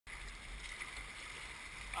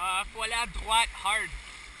Faut aller à droite, hard.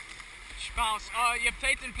 Je pense. Ah, il y a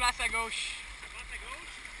peut-être une place à gauche. Place à gauche?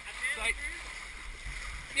 Après, un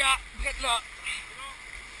peu? Yeah, direct là.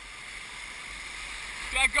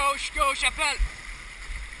 Puis à gauche, gauche, appelle.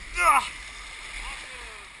 Ah!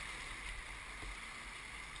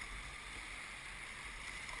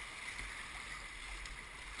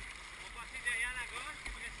 On va passer derrière la roche,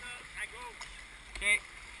 puis après ça, à gauche. OK.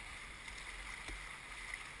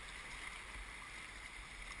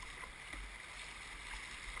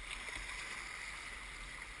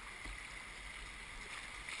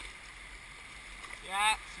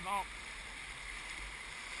 Yeah, c'est bon.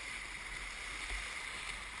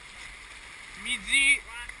 Midi.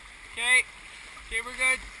 OK. OK, we're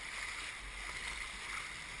good.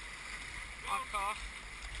 Encore.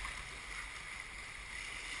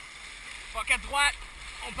 Fuck, à droite.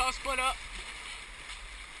 On passe pas là.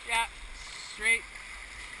 Yeah. Straight.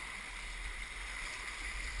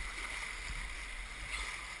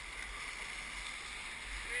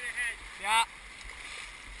 Straight ahead. Yeah.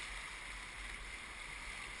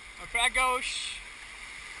 Un peu à gauche.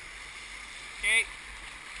 OK.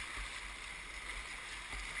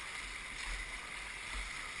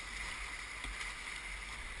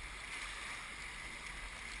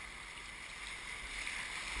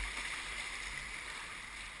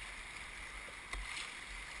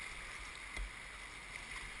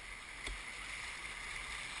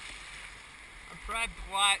 Un peu à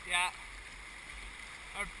droite, yeah.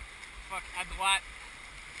 Fuck, à droite.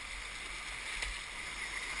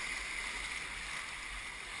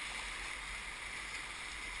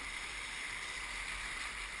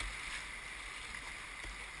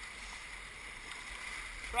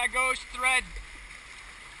 Un peu à gauche, thread.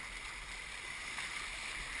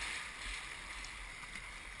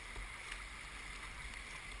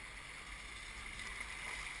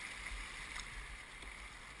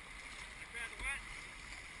 Un peu à droite.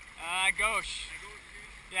 À gauche. À gauche, plus.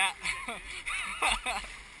 Yeah.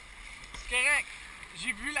 C'est correct.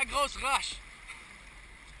 J'ai vu la grosse roche.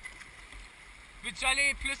 Veux-tu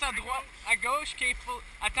aller plus à droite? À gauche? OK,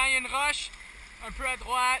 attends, il y a une roche. Un peu à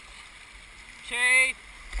droite. OK.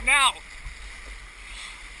 Now!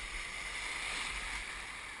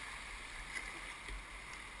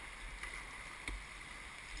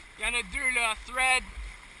 Il y en a deux là. Thread.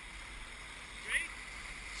 Straight.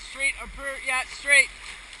 Straight un peu. Yeah, straight.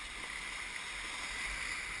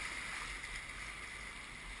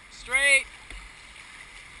 Straight.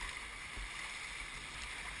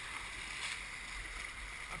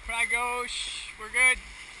 Un peu à gauche. We're good.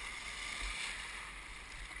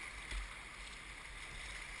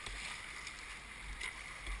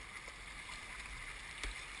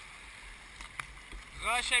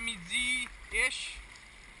 Rush à midi-ish.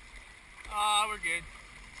 Ah, we're good.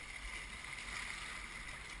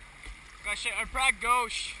 Rush un peu à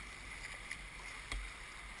gauche.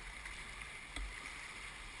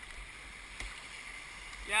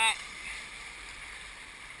 Yeah.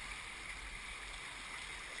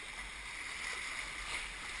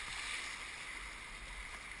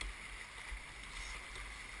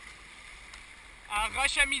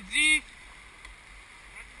 Rush à midi.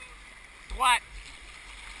 Droite.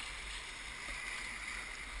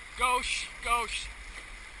 Gauche, gauche.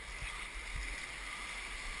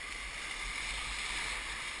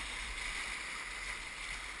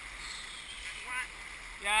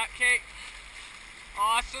 Yeah, OK.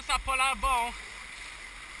 Ah, ça a pas l'air bon.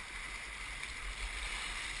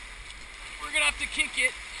 We're gonna have to kick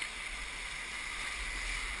it.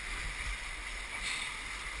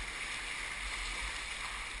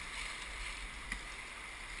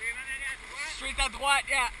 Straight à droite,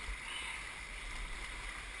 yeah.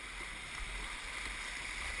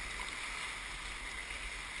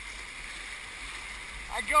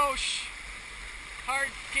 À gauche.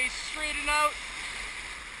 Hard, okay, straighten out.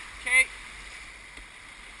 Okay.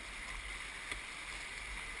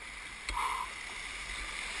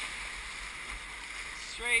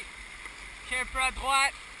 Straight. Okay, un peu à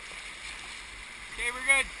droite. Okay, we're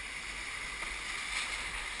good.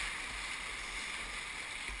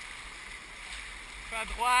 Un peu à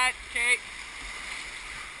droite, okay.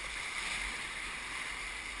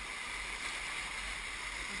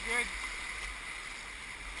 We're good.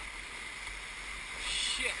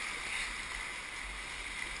 Shit.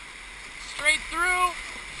 Straight through.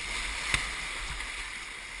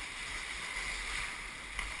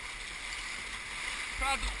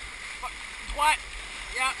 Droite.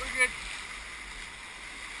 Yeah, we're good.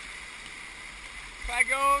 À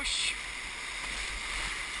gauche.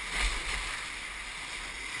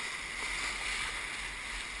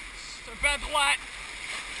 Un peu à droite.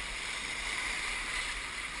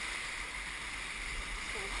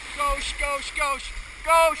 Gauche, gauche, gauche,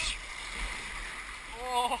 gauche.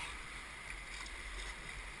 Oh.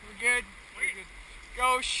 We're good. We're good.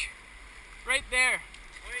 Gauche. Right there.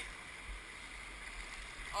 Oui.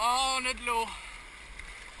 Oh, on a de l'eau.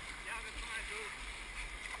 Regarde, c'est pas d'eau.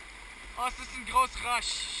 Oh, ça c'est une grosse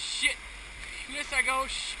roche. Shit. Plus à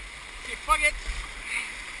gauche. Ok, fuck it.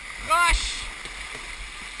 Roche.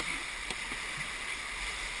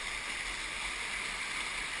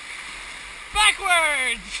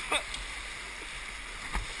 Backwards.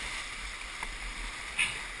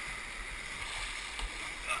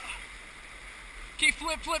 Ok,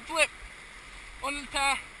 flip, flip, flip. On a le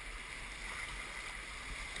temps.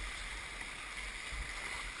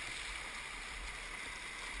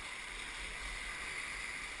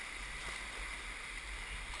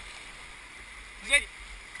 Vous êtes...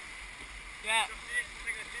 Yeah.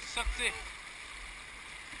 Sortez.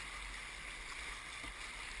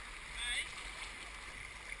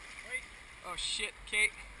 Oh shit,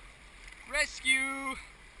 okay. Rescue!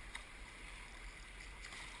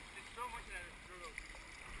 C'est toi, moi qui l'avais.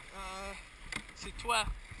 C'est toi.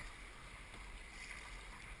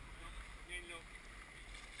 Viens là.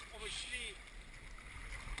 On va chier.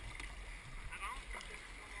 Avance, parce que tu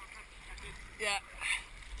vas monter rapide. Yeah.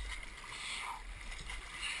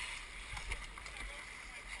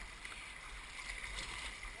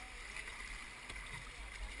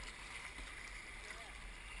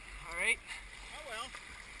 Alright. Ah well.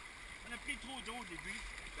 On a pris trop d'eau au début.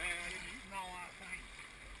 Ben, à début. Non, à la fin.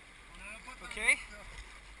 On n'en a pas tant Okay. que ça.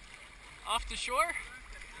 Off the shore. Ok.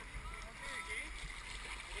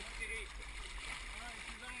 On va tirer. Ouais,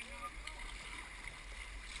 c'est bien, là.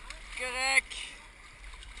 Correct.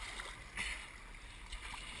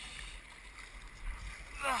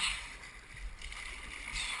 Ah.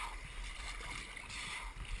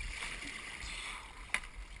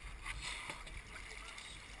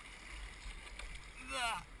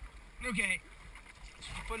 Ah. Okay. Je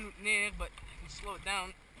peux pas nous tenir, but I can slow it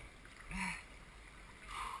down.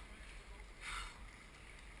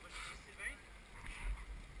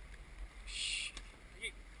 Shh.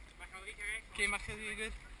 Ok. Marc-André, correct? Okay, Marc-André, you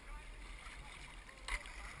good?